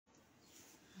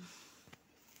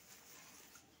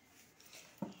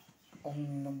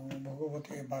ओम नमो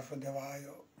भगवते वासुदेवाय।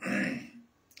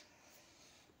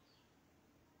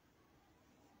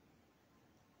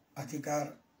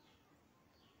 अधिकार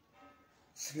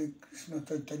श्री कृष्ण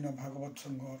चैतन्य भागवत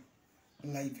संघर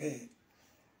लाइफे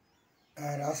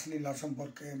रासलीला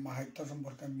सम्पर्के माहात्म्य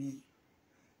सम्पर्के मी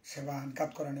सेवा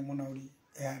आनकात कराने मनाउरी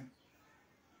एहान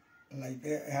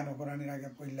लाइफे एहान कराने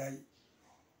आगे पहिलाई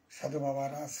साधु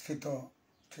बाबार आश्रित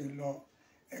श्रील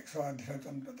 118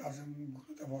 चंद्र दास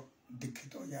गुरुदेव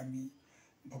दीक्षित यामी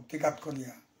भक्तिघात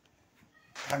करिया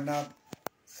ठान्नाथ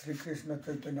श्रीकृष्ण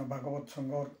चैतन्य भागवत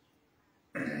संघर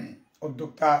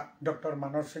उद्योक्ता डॉक्टर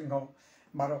मानस सिंह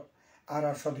मारो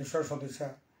आरा सदस्य सदस्य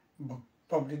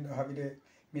भक्तवृंद भाविरे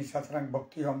मी साथरांग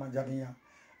भक्ति हमा जानिया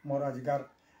मोर आजगार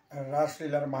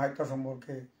रासलीलार माहात्म्य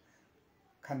सम्पर्के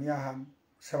खानिया हाम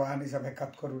सेवाहान हिसाबे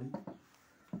कात करुरी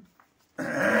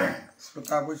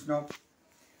श्रोता वैष्णव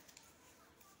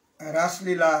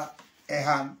रासलीला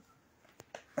एहान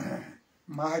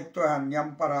माहात्म्य एहान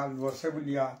नियमपारा लुसे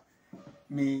बुलिया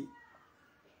मी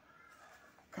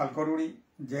खाल करुरी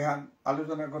जेहान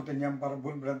आलोचना करते नियमपारा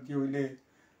भूल भ्रांति हইলে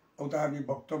ओताहाबी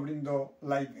भक्तवृंद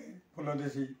लाइफे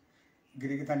फुलदेशी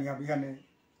गिरिगितानी अभियाने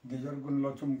निजर गुण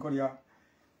लचुम करिया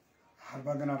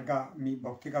हारबादेनार गा मी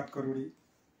भक्तिघात करुरी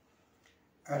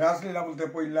रासलीला बोलते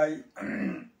पहिलाई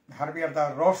हारबियारता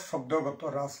रस शब्दगत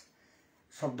रास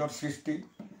शब्दर सृष्टि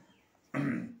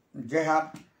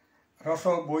जेहान रस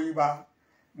बई बा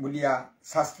बुलिया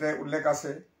शास्त्रे उल्लेख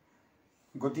आछे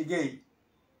गतिके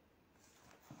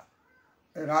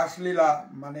रासलीला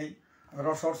माने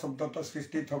रसर शब्दत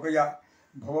सृष्टि थकैया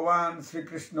भगवान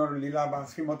श्रीकृष्णर लीला बा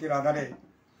श्रीमती राधारे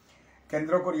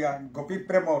केंद्र करिया गोपी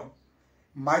प्रेमर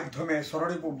माध्यमे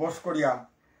सरणीपु बस करिया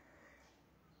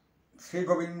श्री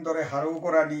गोविंदरे हारु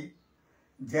करानी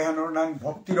जेहानर नाम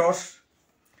भक्तिरस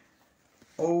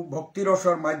ओ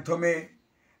भक्तिरसर माध्यमे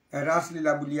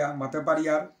रासलीला बुलिया माते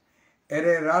पारियार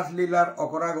एरे रासलीलार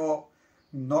अकराग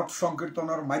नट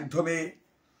संकीर्तनर माध्यमे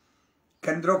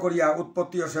केंद्र करिया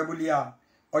उत्पत्ति आछे बुलिया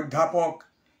अध्यापक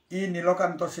इ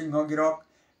नीलकांत सिंह गिरक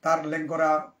तार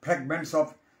लेंगरा फ्रेगमेंट्स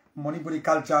अफ मणिपुरी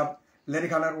कालचार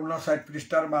लेरिखानार 59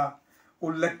 पृष्ठार मा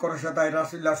उल्लेख करेছে তাই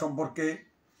रासलीला सम्पर्के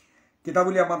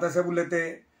किताबुलिया मातासे बुलेते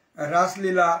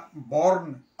रासलीला born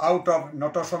out of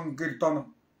नट संकीर्तन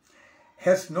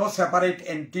has no separate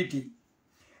entity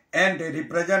and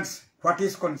represents what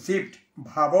is conceived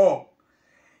bhavo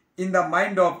in the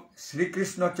mind of Sri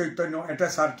Krishna Chaitanya at a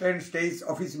certain stage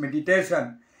of his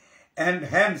meditation, and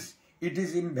hence it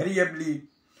is invariably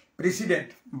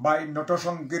preceded by Nata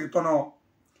Sankirtana.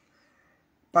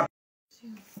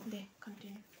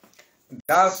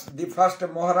 Thus, the first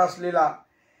Maharas Lila,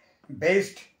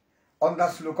 based on the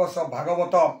slokas of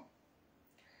Bhagavatam,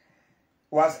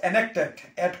 was enacted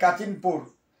at Kachinpur,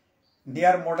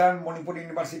 near modern Manipur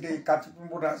University,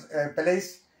 Kachinpur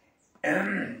Palace,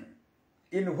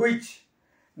 in which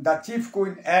the chief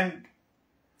queen and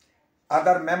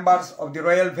other members of the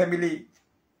royal family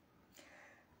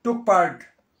took part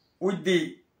with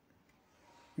the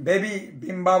baby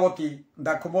Bimbavati,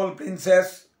 the Komal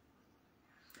princess,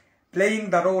 playing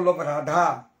the role of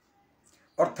Radha.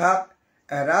 अर्थात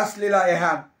रासलीला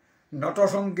एहान नट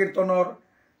संकीर्तनर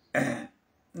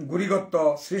गुरिगत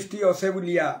सृष्टि आछे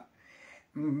बुलिया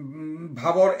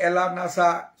भावर एला NASA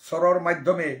सरर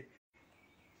माध्यमे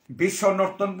विश्व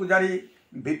नर्तन पुजारी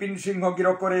विपिन सिंह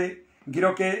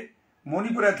गिरके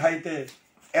मणिपुरे ठाईते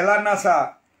एला NASA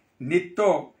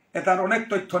नृत्य एटार अनेक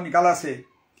तथ्य निकालाছে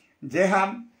जेहान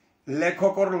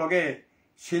लेखकर लगे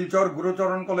शिलचर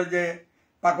गुरुचरण कलेजे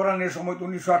पाकरानिर समय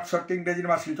 1968 इंग्रेजी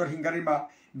मा शिलचर हिंगारी मा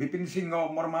विपिन सिंह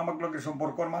मोर मामाक लगे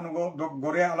सम्पर्कर मानुगो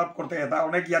गड़े आलाप करते एटा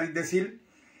अनेक यारी देছিল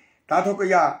ता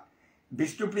थकैया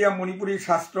विष्णुप्रिया मणिपुरी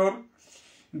शास्त्रर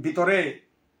भितरे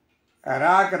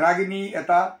राग रागिनी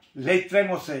एटा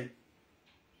लेट्रेंग आछे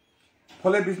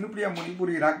फले विष्णुप्रिया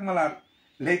मणिपुरी रागमालार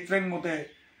लेट्रेंग मते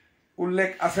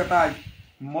उल्लेख आछे ताई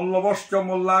मल्लवश्च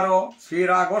मल्लार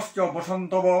श्रीरागश्च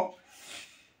बसंतव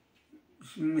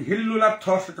हिल्लुलार्थ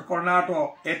कर्णाट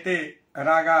एते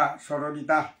रागा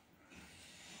सररिता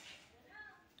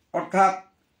अर्थात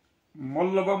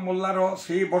मल्लव मल्लार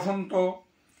श्री बसंत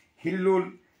हिल्लुल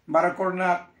बार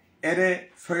कर्णाट एरे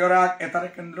सयराग एतार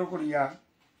केंद्र करिया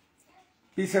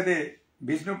पिछेदे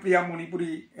विष्णुप्रिया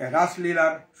मणिपुरी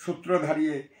रासलीलार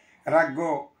सूत्रधारिये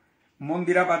राग्य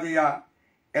मंदिरा बाजिया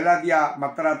एलादिया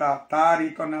मात्राता तारी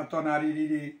तना तनारी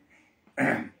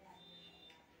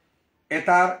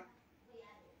एतार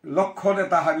लक्षण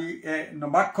एटा हाबी ए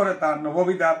नवाक्षर एटा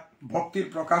नवविदार भक्तिर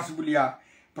प्रकाश बुलिया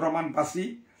प्रमाण पासी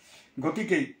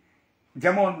गतिके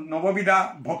जेमन नवविदा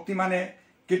भक्ति माने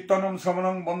कीर्तनम,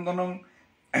 श्रवणम, बंदनम,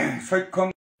 सैक्षम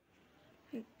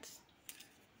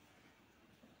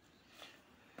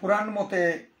পুরাণ মতে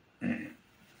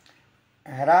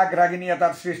রাগ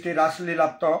রাগিণীয়তার সৃষ্টি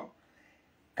রাসলীলাত্ম,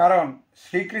 কারণ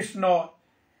শ্রীকৃষ্ণ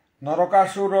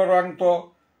নরকাসুরান্ত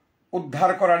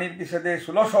উদ্ধার করা নির্বিশেষে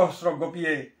 16 সহস্র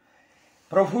গোপীয়ে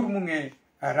প্রভুর মুঙে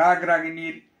রাগ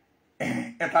রাগিনীর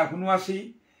এটা হুনুয়াসি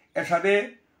এসাদে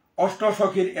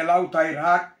অষ্টসখীর এলাও তাই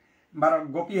রাগ বা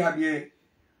গোপী হাবিয়ে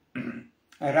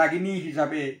রাগিনী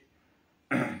হিসাবে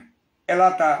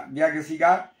এলাতা দিয়া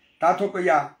গেছিগা। তা তো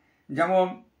কইয়া যেমন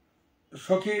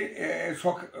সখীর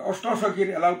অষ্টসখীর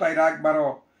এলাও তাই রাগ 12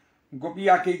 গোপী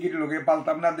আকেইকির লোকে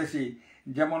পালতাম না দেশি,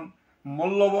 যেমন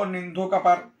মল্লব নিন্ধু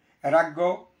কাপার রাগ্য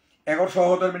 11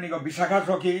 সহধর্মিনীগ বিশাখা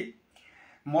সখী,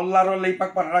 মল্লার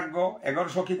লেইপাক পার রাগ্য 11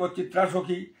 সখী গো চিত্রা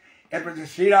সখী, এরপর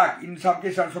শ্রীরাগ ইনসাফ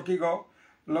কিসার সখী গো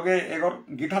লগে 11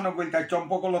 গীঠানগৈ তাই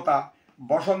চম্পকলতা,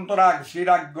 বসন্তরাগ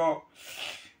শ্রীরাগ্য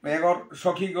 11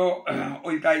 সখী গো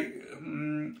ওই তাই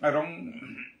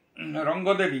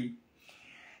রঙ্গদেবী,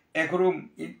 একরুম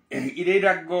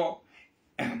ইরেরাগ্য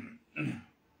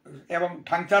এবং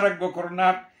ঠাংচারাগ্য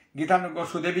করুণাট গীতানজ্ঞ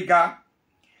সুদেবিকা,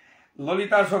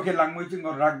 ললিতা সখী লাংমৈচিঙ্গ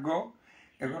রাগ্য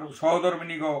 11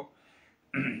 সহধর্মিনীগ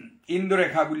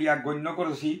ইন্দুরেখা বলিয়া গণ্য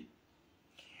করেছি।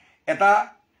 এটা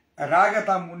রাগ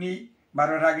এটা মুনি বা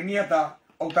রাগিনী এটা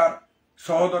অবতার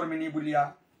সহধর্মিনী বলিয়া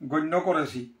গণ্য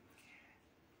করেছি।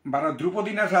 12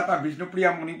 দ্রৌপদী নাথ এটা বিষ্ণুপ্রিয়া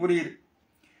মণিপুরীর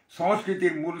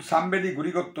সংস্কৃতির মূল সামবেদী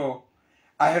গুরিগত্ব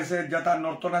আহেছে, যেটা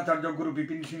নর্তনাচার্য গুরু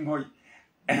বিপিন সিংহই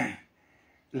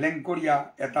লেঙ্করিয়া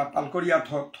এটা পালকরিয়া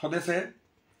থদেছে।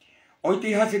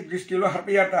 ঐতিহাসিক দৃষ্টিল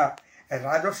হারপিয়াটা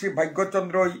রাজর্ষি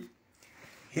ভাগ্যচন্দ্রই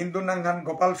হিন্দু নাঙ্গান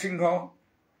গোপাল সিংহ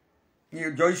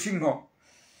জয়সিংহ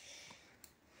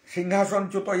সিংহাসন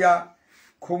চুতয়া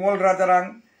খুমল রাজারাং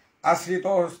আশ্রিত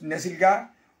নেসিলগা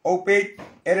ঔপেক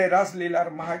এরে রাসলীলার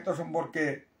মাহাত্য সম্পর্কে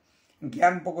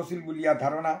জ্ঞান প্রকশিল বলিয়া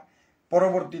ধারণা।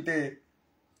 পরবর্তীতে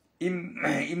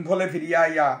ইম্ফলে ফিরিয়া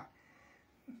আইয়া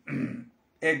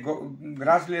এক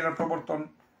রাসলীলার প্রবর্তন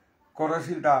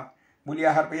করেছিলটা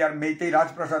বলিয়া হারপিয়ার মেইতেই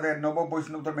রাজপ্রাসাদের নব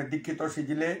বৈষ্ণব ধর্মে দীক্ষিত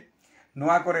সিজিলে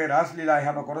নোয়া করে রাসলীলা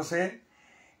এহান করেছে।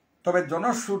 তবে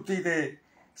জনশ্রুতিতে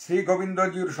শ্রী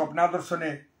গোবিন্দজির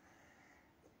স্বপ্নাদর্শনে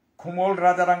খুমল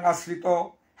রাজারাং আশ্রিত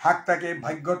হাকটাকে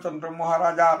ভাগ্যচন্দ্র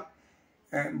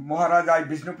মহারাজায়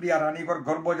বিষ্ণুপ্রিয়া রানীকর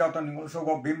গর্ভজাত নিমলসগ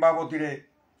বিম্বাবতীরে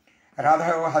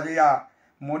রাধায় হাজিয়া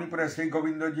মণিপুরে শ্রী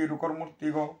গোবিন্দজি রূকর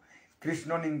মূর্তিগ কৃষ্ণ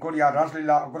নিঙ্করিয়া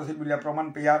রাসলীলা অগ্রসীল বলিয়া প্রমাণ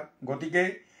পেয়ার। গতিকে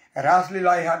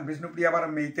রাসলীলা ইহান বিষ্ণুপ্রিয়াবার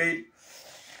মেইতেই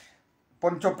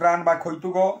পঞ্চপ্রাণ বা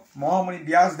কৈতুগ মহামণি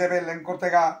ব্যাসদেবে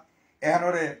লেঙ্করতেগা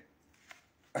এহানরে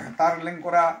তার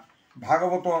লেঙ্করা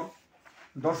ভাগবতর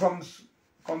 10ম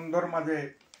স্কন্ধর মাঝে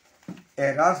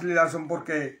রাসলীলা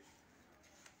সম্পর্কে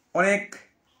অনেক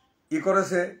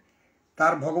করেছে।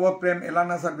 তার ভগবত প্রেম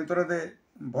এলানাসার ভিতরেতে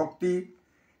ভক্তি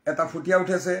এটা ফুটিয়া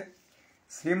উঠেছে।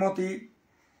 শ্রীমতী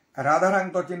রাধারাং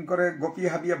তচিন করে গোপী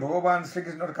হাবিয়ে ভগবান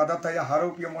শ্রীকৃষ্ণর কাদা থাইয়া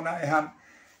হারৌপিয় মনা এহান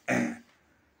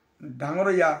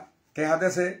ডাঙরইয়া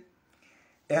তেহাদেছে।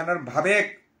 এহানোর ভাবেক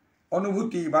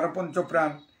অনুভূতি 12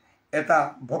 পঞ্চপ্রাণ এটা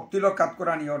ভক্তিল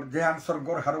কাতকরানিয়র যেহান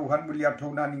স্বর্গর হারৌহান বলিয়া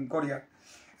ঠৌনা নিঙ্করিয়া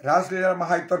রাসলীলার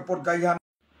মাহাত্যর পর্যায়হান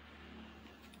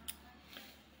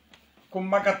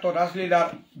কুম্ভাকাত্য রাসলীলার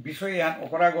বিষয় এহান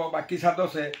অপরাগ বা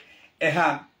কিসাদসে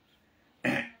এহান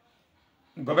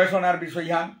গবেষণার বিষয়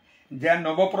ইহান যে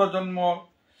নবপ্রজন্ম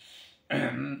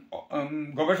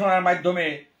গবেষণার মাধ্যমে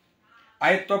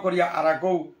আয়ত্ত করিয়া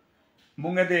আরাকৌ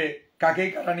মুঙেদে কাকেই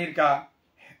কারানির কা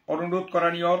অনুরোধ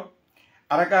করানিয়র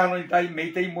আরাকা তাই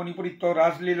মেইতেই মণিপুরিত্ব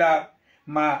রাসলীলা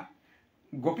মা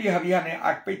গোপী হাবিহানে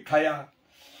আকপেই খায়া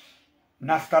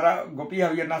নাস্তারা গোপী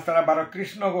হাবিয়া নাস্তারা 12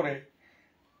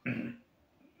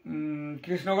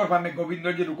 কৃষ্ণগর ফানে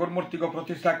গোবিন্দজি রূকর মূর্তিক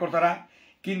প্রতিষ্ঠা করতারা।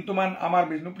 কিন্তু মান আমার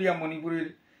বিষ্ণুপ্রিয়া মণিপুরীর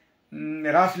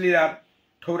রাসলীলার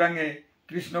ঠৌরাঙে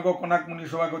কৃষ্ণগ কনাক মুনি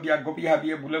সভাগ দিয়া গোপী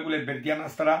হাবিয়ে বুলে বুলে বেদিয়া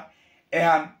নাস্তারা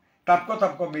এহান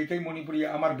তাৎক মেইতেই মণিপুরী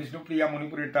আমার বিষ্ণুপ্রিয়া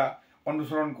মণিপুরীটা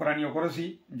অনুসরণ করানিও করেছি।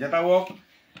 যেটাও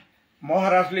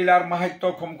মহারাসলীলার মাহাত্য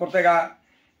ক্ষম করতে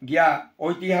গিয়া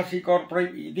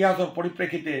ইতিহাসের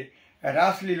পরিপ্রেক্ষিতে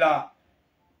রাসলীলা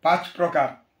 5 প্রকার।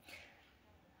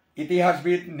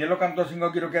 ইতিহাসবিদ নীলকান্ত সিংহ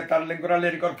গিরকে তার লেঙ্করা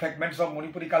লেরিকর ফ্র্যাগমেন্টস অফ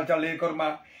মণিপুরি কালচার লেরিকর মা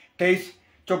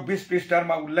 23-24 পৃষ্ঠার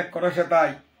মা উল্লেখ করেছে।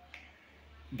 তাই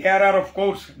দেয়ার আর অফ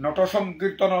কোর্স নট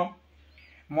সংকীর্তন,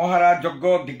 মহারাজ যজ্ঞ,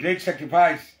 দি great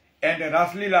sacrifice and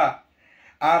raslila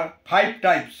are 5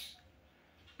 types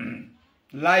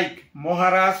like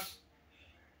মহারাস,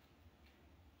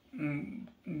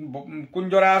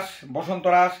 কুঞ্জরাস,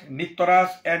 বসন্তরাস, নিত্যরাস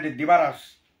and দিবারাস।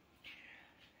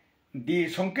 The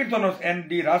Sankirtanas and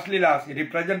the Raslilas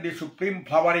represent the supreme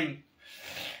flowering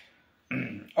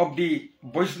of the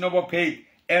Vaishnava faith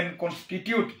and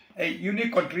constitute a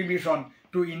unique contribution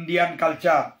to Indian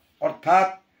culture. অর্থাৎ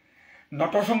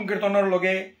not সংকীর্তনের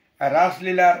লগে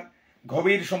রাসলীলার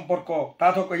গভীর সম্পর্ক।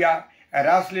 তাত কইয়া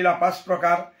রাসলীলা 5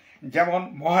 প্রকার, যেমন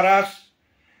মহারাস,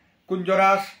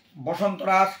 কুঞ্জরাস,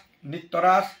 বসন্তরাস,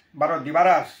 নিত্যরাস,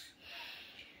 দিবারাস।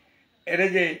 এর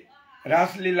যে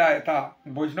রাসলীলা এটা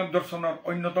বৈষ্ণব দর্শনের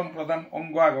অন্যতম প্রধান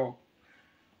অঙ্গ আগ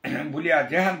বলিয়া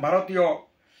যেহান ভারতীয়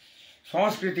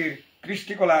সংস্কৃতির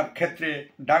কৃষ্টিকলার ক্ষেত্রে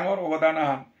ডাঙর অবদান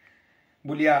আহান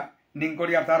বলিয়া নিং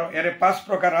করিয়া তার এর 5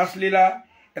 প্রকার রাসলীলা।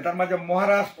 এটার মাঝে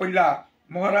মহারাজ পইলা,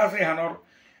 মহারাজ এহানোর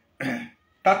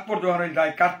তাৎপর্য হন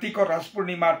যায় কার্তিকর রাস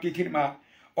পূর্ণিমার তিথির মা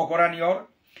অকরানিয়র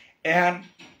এহান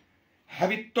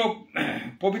হাবিত্য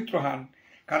পবিত্র হান,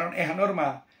 কারণ এহানোর মা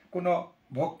কোনো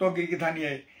ভক্ত গির্গিথা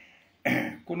নিয়ে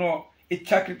কোনো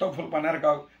ইচ্ছাকৃত ফল পানার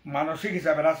গাও মানসিক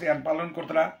হিসাবে রাস এহান পালন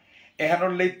করতরা।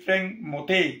 এহানোর লৈত্রেং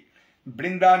মতে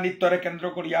বৃন্দা নৃত্যরে কেন্দ্র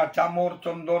করিয়া চামর,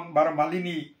 চন্দন,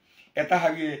 মালিনী এটা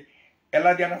হাগিয়ে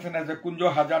এলা দিয়ান আছে না যে কুঞ্জ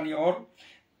হাজানি ওর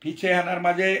পিছে হানার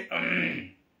মাঝে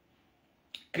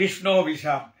কৃষ্ণ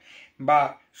অভিশাপ বা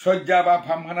শয্যা বা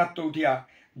ফামহানাত্ম উঠিয়া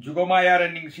যুগমায়ার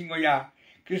নিংসিংহইয়া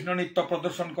কৃষ্ণ নৃত্য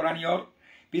প্রদর্শন করানিওর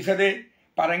পিছাদে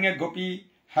পারেঙে গোপী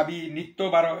হাবি নৃত্য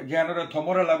যেহানরে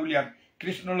থমরেলা বলিয়ার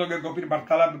কৃষ্ণ লগে গোপীর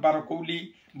বার্তালাপ কৌলি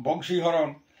বংশীহরণ,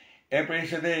 এরপরে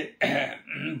পিছাদে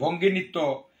ভঙ্গী নৃত্য,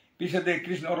 পিছাদে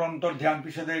কৃষ্ণর অন্তর ধ্যান,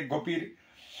 পিছাদে গোপীর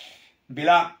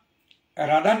বিলাপ,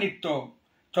 রাধা নৃত্য,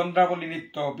 চন্দ্রাবলী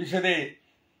নৃত্য, পিছাদে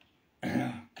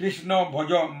কৃষ্ণ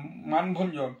ভজন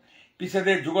মানভঞ্জন,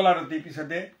 পিছাদে যুগলারতি,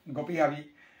 পিছাদে গোপী হাবি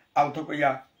আলথ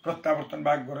কইয়া প্রত্যাবর্তন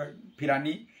বাগ করে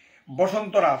ফিরানি।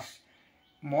 বসন্তরাস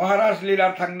মহারাজ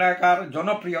লীলার থাকনাকার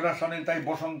জনপ্রিয় রাসায়নিক তাই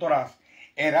বসন্তরাস।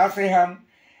 এ রাস এহান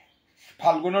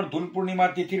ফাল্গুনের দোল পূর্ণিমা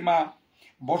তিথির মা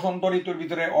বসন্ত ঋতুর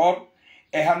ভিতরে ওর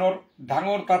এহানোর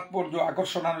ডাঙর তাৎপর্য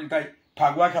আকর্ষণ তাই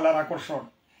ফাগুয়া খেলার আকর্ষণ,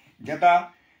 যেটা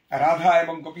রাধা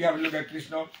এবং গোপী হাবির লোকে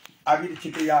কৃষ্ণ আবির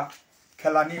ছিটিয়া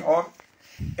খেলানি ওর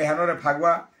এহানোরে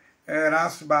ফাগুয়া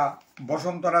রাস বা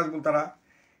বসন্ত রাস বলতারা।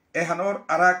 এহানোর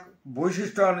আর এক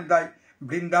বৈশিষ্ট্য অনুযায়ী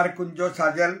বৃন্দার কুঞ্জ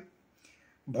সাজেল,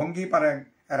 ভঙ্গি পারেন,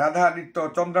 রাধা নৃত্য,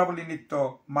 চন্দ্রাবলী নৃত্য,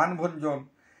 মানভঞ্জন,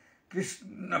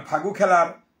 কৃষ্ণ ফাগু খেলার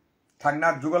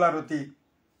থাকনার যুগলারতি,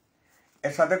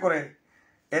 এর সাথে করে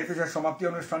এর পিছনে সমাপ্তি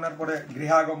অনুষ্ঠানের পরে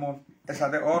গৃহাগমন, এর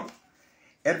সাথে ওর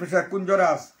এর পিছনে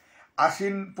কুঞ্জরাস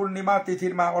আশ্বিন পূর্ণিমা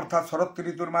তিথির মা অর্থাৎ শরৎ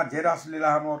ঋতুর মা যে রাসলীলা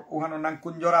হামর উহানোর নাম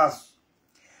কুঞ্জরাস,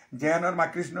 যেহানোর মা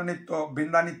কৃষ্ণ নৃত্য,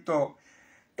 বৃন্দা নৃত্য,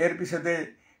 এর পিছনে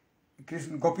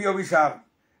কৃষ্ণ গোপী অভিসার,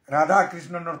 রাধা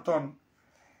কৃষ্ণ নর্তন,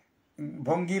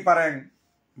 ভঙ্গি পারেং,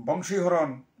 বংশীহরণ,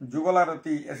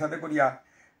 যুগলারতি, এর সাথে করিয়া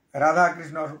রাধা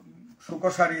কৃষ্ণ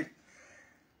শুকসারীর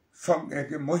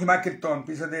মহিমা কীর্তন,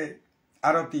 পিছনে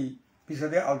আরতি,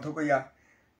 পিছনে আলথ কইয়া।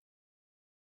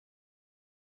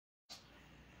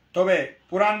 তবে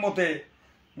পুরাণ মতে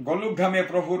গলুকধামে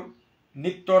প্রভুর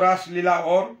নিত্য রাসলীলা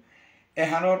ওর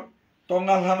এহানোর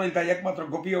তঙ্গাল হান তাই একমাত্র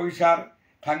গোপী অভিসার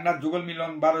থাকনার যুগল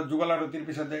মিলন যুগলারতির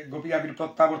পিছনে গোপী আবির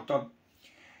প্রত্যাবর্তন।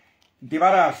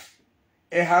 দিবারাস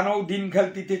এহানও দিন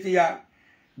খেলতিতে চিয়া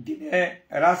দিনে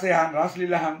রাস এহান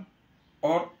রাসলীলা হান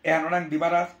ওর এহানো নাং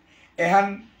দিবারাস। এহান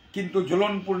কিন্তু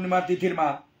ঝুলন পূর্ণিমা তিথির মা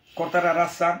কর্তারা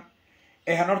রাসান।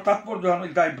 এহানোর তাৎপর্য হন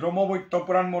তাই ব্রহ্মবৈত্য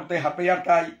পুরাণ মূর্তে হাপেয়ার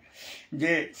তাই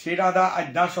যে শ্রীরাধা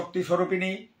আদ্যা শক্তি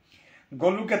স্বরূপিণী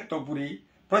গলুকেত্তপুরী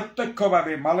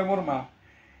প্রত্যক্ষভাবে মালমর মা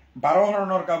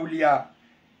বারোহরণর কাবুলিয়া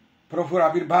প্রভুর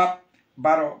আবির্ভাব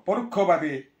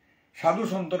পরোক্ষভাবে সাধু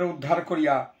সন্তরে উদ্ধার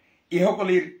করিয়া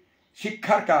ইহকলির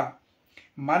শিক্ষারকা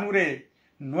মানুরে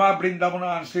নোয়া বৃন্দাবন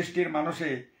সৃষ্টির মানুষে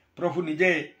প্রভু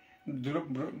নিজে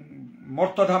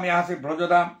মর্তধামে আসে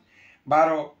ব্রজধাম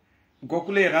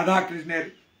গোকুলে রাধা কৃষ্ণের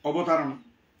অবতারণ।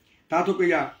 তাতো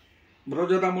কইয়া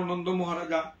ব্রজধাম নন্দ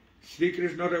মহারাজা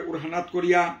শ্রীকৃষ্ণরে উড়হানাত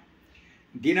করিয়া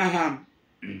দিনাহান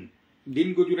দিন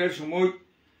গুজুরের সময়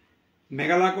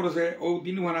মেঘালা করেছে ও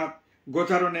দিনহানাত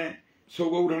গোচারণে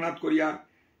সৌগ উড়হানাত করিয়া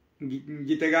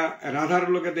জিতেগা রাধার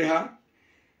লোকে দেহা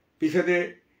পিছেতে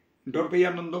ডরপেয়া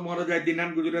নন্দ মহারাজায় দিনান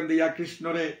গুজুরেন দিয়া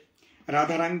কৃষ্ণরে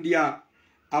রাধারাং দিয়া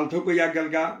আলথ কইয়া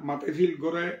গেলগা মাতেঝিল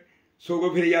গড়ে সৌগ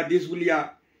ফেরিয়া দিস বলিয়া।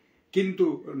 কিন্তু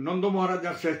নন্দ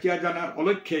মহারাজার শেষিয়া জানার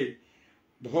অলক্ষ্যে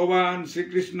ভগবান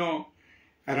শ্রীকৃষ্ণ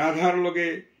রাধার লগে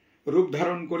রূপ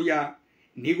ধারণ করিয়া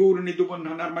নিগুর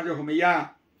নিদুবন্ধানার মাঝে হমিয়া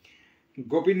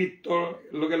গোপী নৃত্য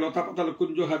লগে লতা পাতাল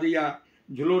কুঞ্জ হাজিয়া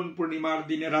ঝুলন পূর্ণিমার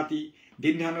দিনে রাতি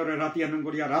দিনহানরে রাতি আনন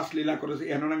করিয়া রাসলীলা করেছে।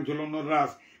 এহান নাম ঝুলনের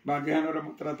রাস বা যেহানরে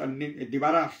মাত্রা তার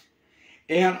দিবারাস।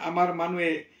 এহান আমার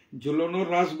মানুয়ে ঝুলনের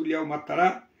রাস বলিয়াও মাত্রা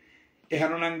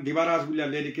এহান নাম দিবারাস বলিয়া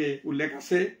লেরিকে উল্লেখ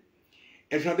আছে।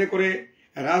 এর সাথে করে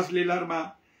রাসলীলার মা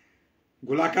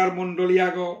গোলাকার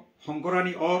মণ্ডলিয়াগ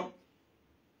শঙ্করানী অর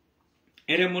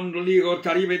এরে মণ্ডলী ও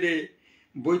চারিবেদে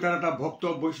বৈতারতা ভক্ত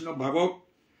বৈষ্ণব ভাবক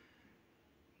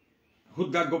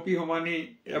হুদ্দা গোপী হমানি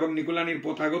এবং নিকুলানির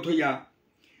পথাগত হইয়া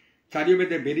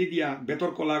চারিবেদে বেরি দিয়া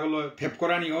বেতর কলাগল ফেপ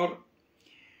করানি ওর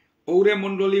ঔরে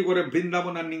মণ্ডলী করে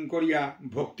বৃন্দাবনা নিং করিয়া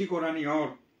ভক্তি করানি ওর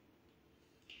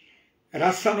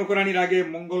রাজসা নকরানির আগে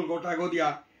মঙ্গল গোটাগ দিয়া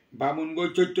বামুন গই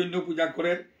চৈতন্য পূজা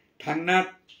করে ঠান্নাথ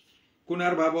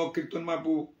কুনার ভাবক কীর্তন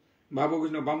মাপু ভাব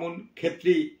কৃষ্ণ বামুন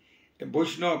ক্ষেত্রী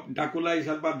বৈষ্ণব ডাকুলাই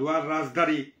সালবা দুয়ার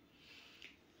রাজদারি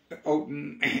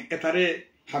এতারে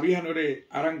হাবিহানরে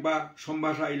আরাংবা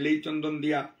সম্ভাষা ইলেই চন্দন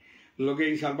দিয়া লগে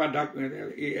এই সালবা ডাক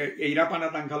এইরাপানা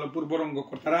তাংখালো পূর্বরঙ্গ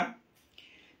কর্তারা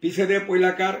পিছেদে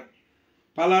পৈলাকার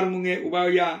পালার মুঙে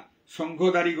উবাইয়া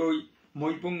সংঘদারি গই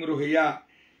মৈপুং রহিয়া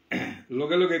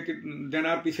লগে লগে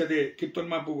দেনার পিছেদে কীর্তন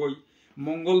মাপু গই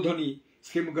মঙ্গলধ্বনি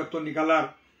শ্রীমুখত্ব নিকালার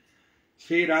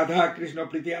শ্রী রাধা কৃষ্ণ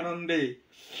প্রীতি আনন্দে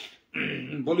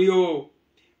বলিও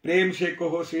প্রেম সে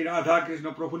কহ শ্রী রাধা কৃষ্ণ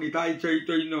প্রভু নিতাই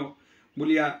চৈতন্য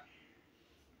বলিয়া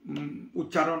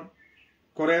উচ্চারণ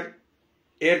করে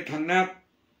এর ঠান্নাত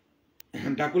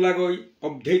ডাকুলা গই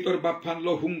অবধেইতর বাপ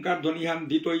ফানলো হুঙ্কার ধ্বনিহান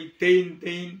দিতই তেইন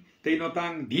তেইন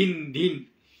তেইনতাং ধিন ধিন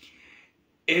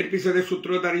এর পিছনে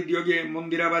সূত্রধারী দিয়োগে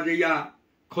মন্দিরা বাজাইয়া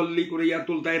খল্লি করিয়া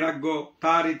তুলতাই রাগ্য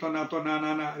তার ইতনা তো না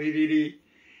না না রি রি রি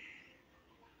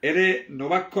এরে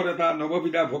নবাক্ষরতা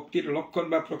নববিধা ভক্তির লক্ষণ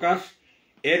বা প্রকাশ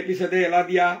এর পিছনে এলা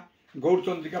দিয়া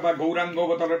গৌরচন্দ্রিকা বা গৌরাঙ্গ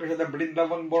অবতারের পিছনে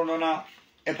বৃন্দাবন বর্ণনা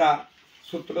এটা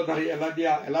সূত্রধারী এলা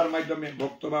দিয়া এলার মাধ্যমে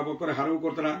ভক্তভাব করে হারু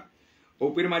করতরা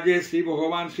ওপির মাঝে শ্রী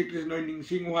ভগবান শ্রীকৃষ্ণ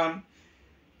নিংসিংহান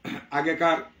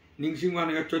আগেকার নিংসিংহান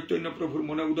চৈতন্য প্রভুর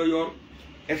মনে উদয়র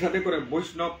এর সাথে করে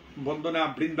বৈষ্ণব বন্দনা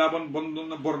বৃন্দাবন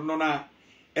বন্দনা বর্ণনা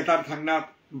এটার থাকনাথ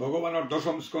ভগবানের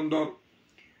দশম স্কন্ধর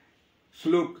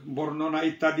শ্লোক বর্ণনা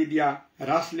ইত্যাদি দিয়া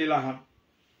রাসলীলাহান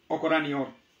অকরানিয়র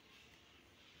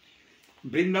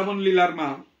বৃন্দাবন লীলার মা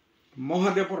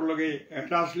মহাদেবর লগে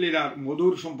রাসলীলার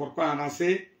মধুর সম্পর্ক আন আছে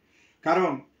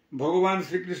কারণ ভগবান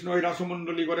শ্রীকৃষ্ণ ওই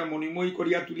রাসমণ্ডলী করে মণিময়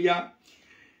করিয়া তুলিয়া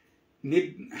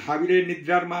হাবিরে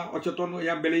নিদ্রার মা অচেতন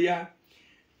হইয়া বেলাইয়া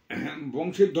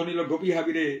বংশীর ধ্বনিল গোপী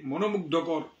হাবিরে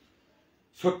মনোমুগ্ধকর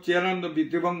সচ্চিদানন্দ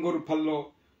বিদ্রিভঙ্গর ফাল্য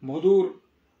মধুর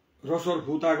রসর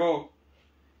হুতাগ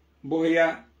বহিয়া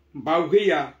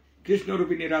বাউহইয়া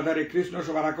কৃষ্ণরূপিণী রাধারে কৃষ্ণ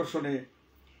সভার আকর্ষণে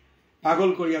পাগল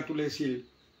করিয়া তুলেছিল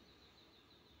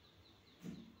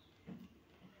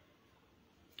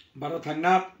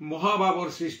ভারতান্নাথ মহাভাবর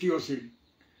সৃষ্টি হছিল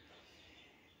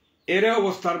এর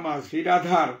অবস্থার মা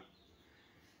শ্রীরাধার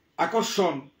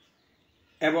আকর্ষণ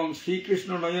এবং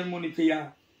শ্রীকৃষ্ণ নয়নমণি থিয়া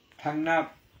থাংনাথ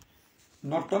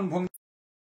নর্তন ভঙ্গি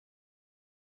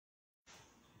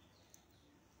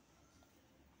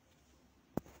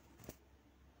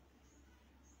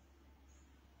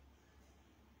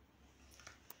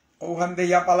ওহান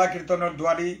দেয়া পালা কীর্তনের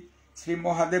দুয়ারি শ্রী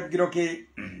মহাদেব গিরকে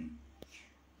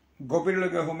গোপীর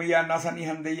লগে হোমিয়া নাসানি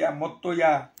হান দেয়া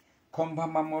মত্তয়া খম্ভা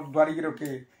মামর দুয়ারি গিরকে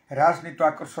রাজনীত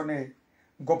আকর্ষণে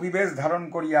গোপীবেশ ধারণ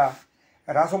করিয়া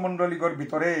রাসমণ্ডলীগর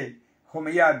ভিতরে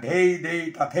হোমিয়া ধেই ধেই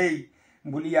তাথেই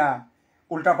বলিয়া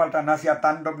উল্টাপাল্টা নাচিয়া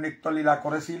তাণ্ডব নৃত্যলীলা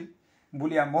করেছিল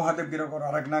বলিয়া মহাদেব গিরকর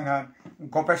আরেক নাঙ্গান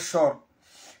গোপেশ্বর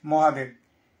মহাদেব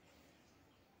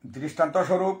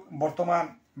দৃষ্টান্তস্বরূপ বর্তমান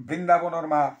বৃন্দাবনের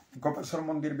মা গোপেশ্বর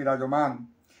মন্দির বিরাজমান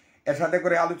এর সাথে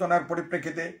করে আলোচনার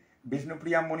পরিপ্রেক্ষিতে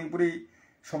বিষ্ণুপ্রিয়া মণিপুরী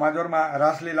সমাজের মা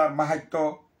রাসলীলার মাহাত্য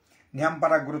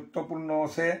নিয়ামপাড়া গুরুত্বপূর্ণ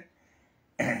আছে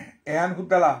এহান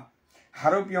হুদ্দালা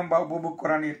হারপিয়ম বা উপভোগ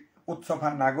করানির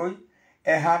উৎসফান নাগই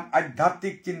এহান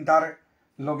আধ্যাত্মিক চিন্তার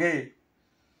লগে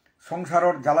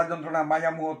সংসারর জ্বালা যন্ত্রণা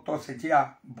মায়া মুহূর্ত সেচিয়া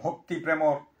ভক্তি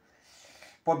প্রেমর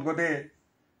পদগদে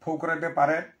ফৌ করতে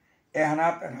পারে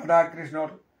এহানাত রাধা কৃষ্ণর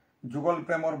যুগল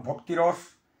প্রেমর ভক্তিরস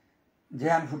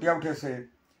যেহান ফুটিয়া উঠেছে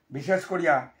বিশেষ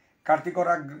করিয়া কার্তিকর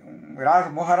রাস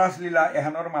মহারাস লীলা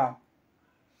এহানর মা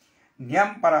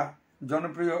নিয়ামপাড়া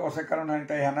জনপ্রিয় অসে কারণ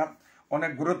এহানাত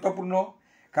অনেক গুরুত্বপূর্ণ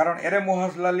কারণ এরে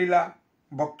মহাসলা লীলা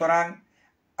ভক্তরাং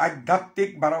আধ্যাত্মিক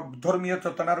বা ধর্মীয়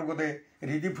চেতনার উগদে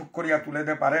হৃদিফুক করিয়া তুলে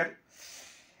দে পারে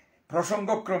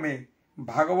প্রসঙ্গক্রমে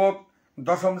ভাগবত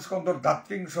দশম স্কন্ধর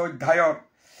ধাত্রিংশ অধ্যায়র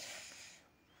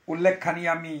উল্লেখখানি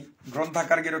আমি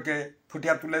গ্রন্থাকারগিরকে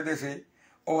ফুটিয়া তুলে দেছে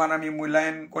ওহান আমি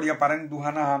মূল্যায়ন করিয়া পারেন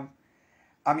দুহানাহান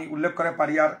আমি উল্লেখ করে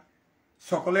পারিয়ার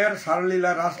সকলের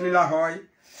সারলীলা রাসলীলা হয়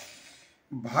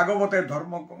ভাগবতের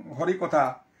ধর্ম হরিকথা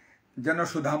যেন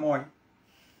সুধাময়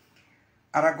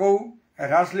আর আগেও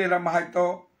রাসলীলা মাহাত্য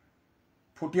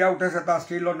ফুটিয়া উঠেছে তা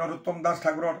শ্রীল নরোত্তম দাস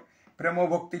ঠাকুরের প্রেম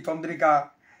ভক্তি চন্দ্রিকা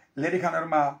লেরিখানের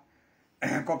মা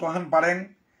কতহান পারেন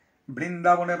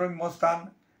বৃন্দাবনের রম্যস্থান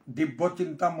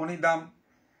দিব্যচিন্তা মণিদাম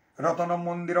রতন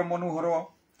মন্দির মনোহর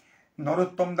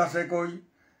নরোত্তম দাসে কই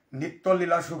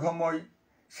নিত্যলীলা সুখময়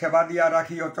সেবা দিয়া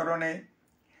রাখিও চরণে।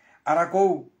 আর কৌ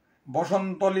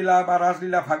বসন্ত লীলা বা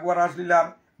রাসলীলা ফাগুয়া রাসলীলার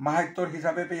মাহাত্যর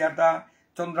হিসাবে পেয়াটা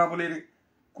চন্দ্রাবলীর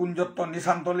কুঞ্জত্ব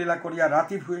নিশান্ত লীলা করিয়া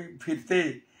রাতি ফিরতে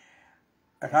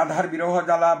রাধার বিরহ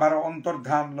জ্বালা বারো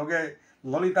অন্তর্ধান লগে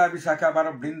ললিতা বিশাখা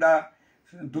বারো বৃন্দা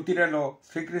দুতিরেল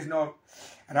শ্রীকৃষ্ণ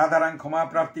রাধারাং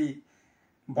ক্ষমাপ্রাপ্তি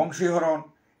বংশীহরণ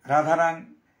রাধারাং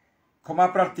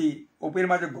ক্ষমাপ্রাপ্তি অপির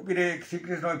মাঝে গোপীরে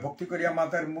শ্রীকৃষ্ণ ভক্তি করিয়া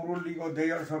মাতার মুরলী ও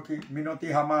দেয় সখী মিনতি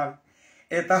হামার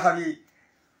এ তাহারি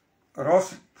রস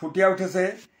ফুটিয়া উঠেছে।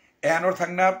 এহানোর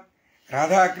থাকনাথ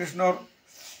রাধা কৃষ্ণর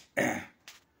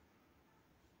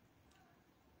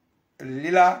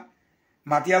লীলা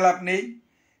মাতিয়া লাভ নেই।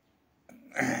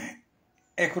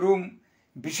 একরুম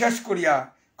বিশেষ করিয়া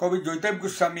কবি জৈতব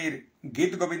গোস্বামীর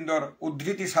গীত গোবিন্দর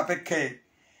উদ্ধৃতি সাপেক্ষে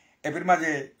এবির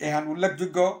মাঝে এহান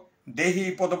উল্লেখযোগ্য দেহি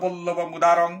পদপল্লব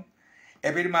মুদারং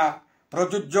এবির মা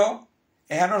প্রযোজ্য।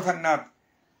 এহানোর থাকনাথ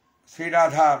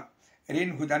শ্রীরাধার ঋণ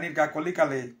হুদানির কা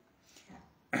কলিকালে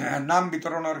নাম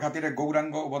বিতরণের খাতিরে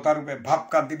গৌরাঙ্গ অবতারূপে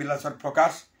ভাবকান্তি বিলাসের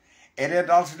প্রকাশ। এর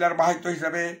রাসলীলার মাহাত্য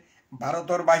হিসাবে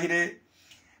ভারতের বাহিরে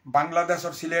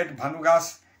বাংলাদেশের সিলেট ভানুগাছ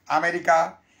আমেরিকা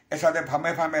এসাথে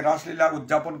ফামে ফামে রাসলীলা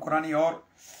উদযাপন করানি ওর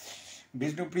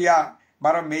বিষ্ণুপ্রিয়া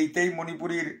বারো মেইতেই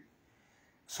মণিপুরীর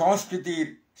সংস্কৃতির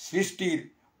সৃষ্টির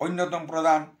অন্যতম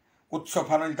প্রধান উৎস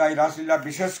ফানুল। তাই রাসলীলা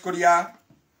বিশেষ করিয়া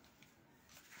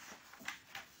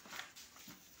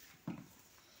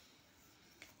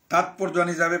তাৎপর্য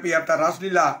হিসাবে পিয়াটা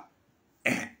রাসলীলা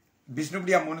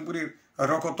বিষ্ণুপ্রিয়া মণিপুরীর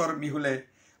রকতর মিহুলে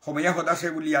হময়া হদাসে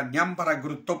বলিয়া নিয়ামপারা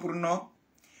গুরুত্বপূর্ণ।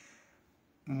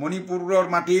 মণিপুরের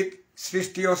মাটির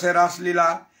সৃষ্টি হচ্ছে রাসলীলা।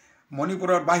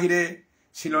 মণিপুরের বাহিরে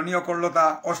শিলনীয় করলতা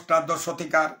অষ্টাদশ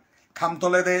শতিকার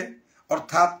খামতলে দে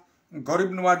অর্থাৎ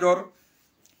গরিব নওয়াজর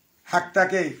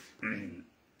হাকটাকে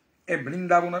এ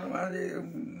বৃন্দাবনের মাঝে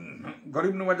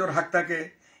গরিব নওয়াজর হাকটাকে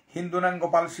হিন্দুনাং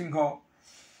গোপাল সিংহ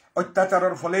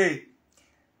অত্যাচারের ফলে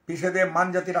পিছেদে মান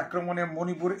জাতির আক্রমণে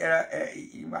মণিপুর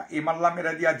ইমাল্লাম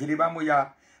এরা দিয়া ঝিরিবাম হইয়া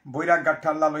বৈরাগ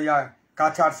গাঠাল্লা লইয়া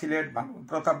কাছাড় সিলেট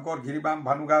প্রতাপগড় ঝিরিবাম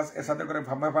ভানুগাছ এসাথে করে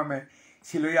ফামে ফামে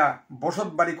সিলইয়া বসত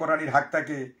বাড়ি করানির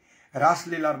হাকটাকে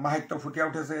রাসলীলার মাহাত্য ফুটিয়া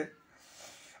উঠেছে।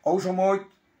 ও সময়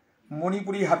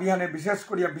মণিপুরী হাবিহানে বিশেষ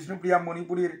করিয়া বিষ্ণুপ্রিয়া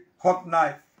মণিপুরীর হত নাই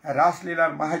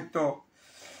রাসলীলার মাহাত্য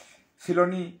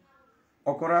শিলনী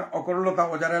অকরলতা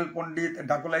ওজারেল পণ্ডিত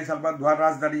ডাকলাই সালবা দুয়ার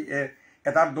রাজধানী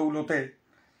এটার দৌলতে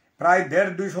প্রায়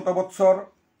 ১৫০-২০০ বৎসর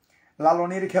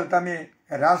লালনির খেলতামে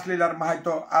রাসলীলার মাহাত্য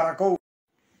আরাকৌ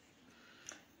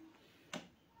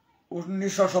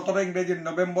 ১৯১৭ ইংরেজির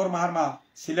নভেম্বর মাহারমা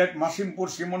সিলেট মাসিমপুর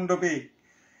শ্রীমণ্ডপে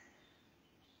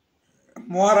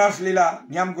মহারাস লীলা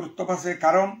নিয়াম গুরুত্ব পাচ্ছে।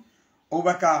 কারণ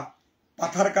ঔবাকা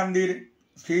পাথারকান্দির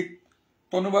শ্রী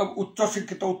তনুবাবু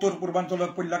উচ্চশিক্ষিত উত্তর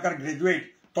পূর্বাঞ্চলের পল্লাকার গ্রাজুয়েট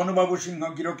তনুবাবু সিংহ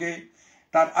গিরকে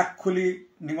তার আক্ষুলি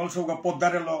নিমল সৌগা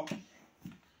পদ্মারেল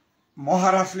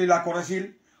মহারাস লীলা করেছিল।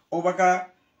 ঔবাকা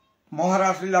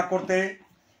মহারাস লীলা করতে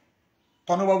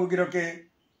তনুবাবু গিরকে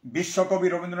বিশ্বকবি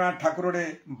রবীন্দ্রনাথ ঠাকুরের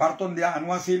বার্তন দিয়া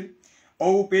আনুয়াছিল। ঔ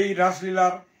পেই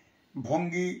রাসলীলার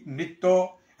ভঙ্গি নৃত্য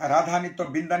রাধা নৃত্য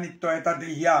বৃন্দা নৃত্য এটা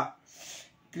দেহিয়া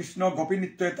কৃষ্ণ গোপী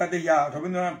নৃত্য এটা দেহিয়া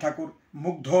রবীন্দ্রনাথ ঠাকুর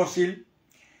মুগ্ধ ছিল।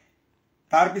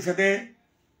 তার পিছতে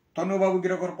তনুবাবু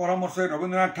গিরকর পরামর্শে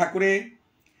রবীন্দ্রনাথ ঠাকুরে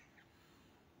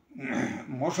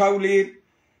মশাউলির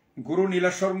গুরু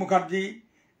নীলেশ্বর মুখার্জি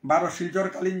বারো শিলচর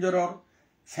কালিঞ্জরর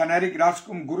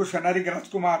গুরু সেনারিক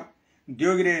রাজকুমার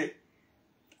দিয়োগিরে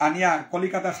আনিয়া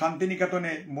কলিকাতা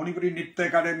শান্তিনিকেতনে মণিপুরী নৃত্য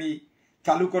একাডেমি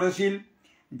চালু করেছিল।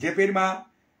 জেপির মা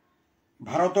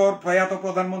ভারতের প্রয়াত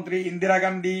প্রধানমন্ত্রী ইন্দিরা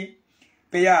গান্ধী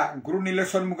পেয়া গুরু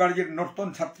নীলেশ্বর মুখার্জির নর্তন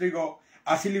ছাত্রীগ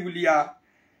আসিলি বলিয়া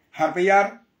হারপেয়ার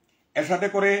এসাথে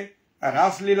করে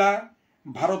রাসলীলা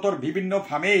ভারতের বিভিন্ন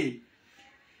ফামে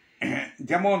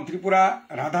যেমন ত্রিপুরা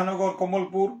রাধানগর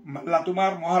কমলপুর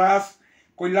লাতুমার মহারাজ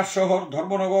কৈলাসহর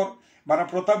ধর্মনগর বা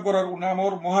প্রতাপগড়ের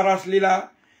উনামর মহারাস লীলা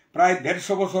প্রায় ১৫০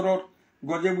 বছরের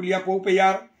গজে বুলিয়া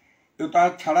পৌপেয়ার। তা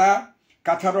ছাড়া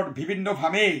কাছাড়ের বিভিন্ন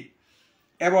ফামে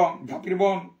এবং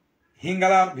ঝাপিরবন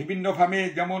হিঙ্গালার বিভিন্ন ফামে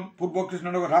যেমন পূর্ব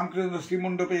কৃষ্ণনগর রামকৃষ্ণ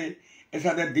শ্রীমণ্ডপে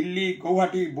এসাথে দিল্লি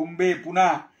গৌহাটি বোম্বে পুনা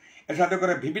এসাথে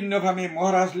করে বিভিন্ন ফামে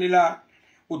মহারাস লীলা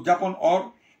উদযাপন অর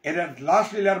এর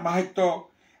রাসলীলার মাহাত্য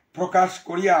প্রকাশ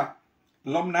করিয়া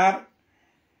লমনার।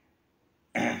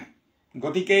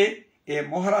 গতিকে এ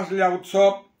মহারাস লীলা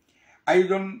উৎসব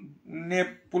আয়োজনে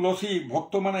পুলসী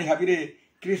ভক্তমানাই হাবিরে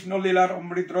কৃষ্ণলীলার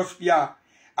অমৃত রস পিয়া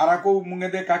আরাকৌ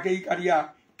মুঙেদে কাকেই কারিয়া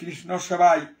কৃষ্ণ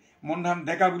সেবায় মন্ধান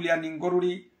দেখা বলিয়া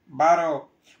নিঙ্গরুড়ি বার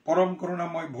পরম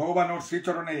করুণাময় ভগবানের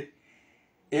শ্রীচরণে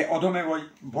এ অধমে গই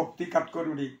ভক্তি কাট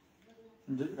করুড়ি।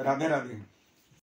 রাধে রাধে।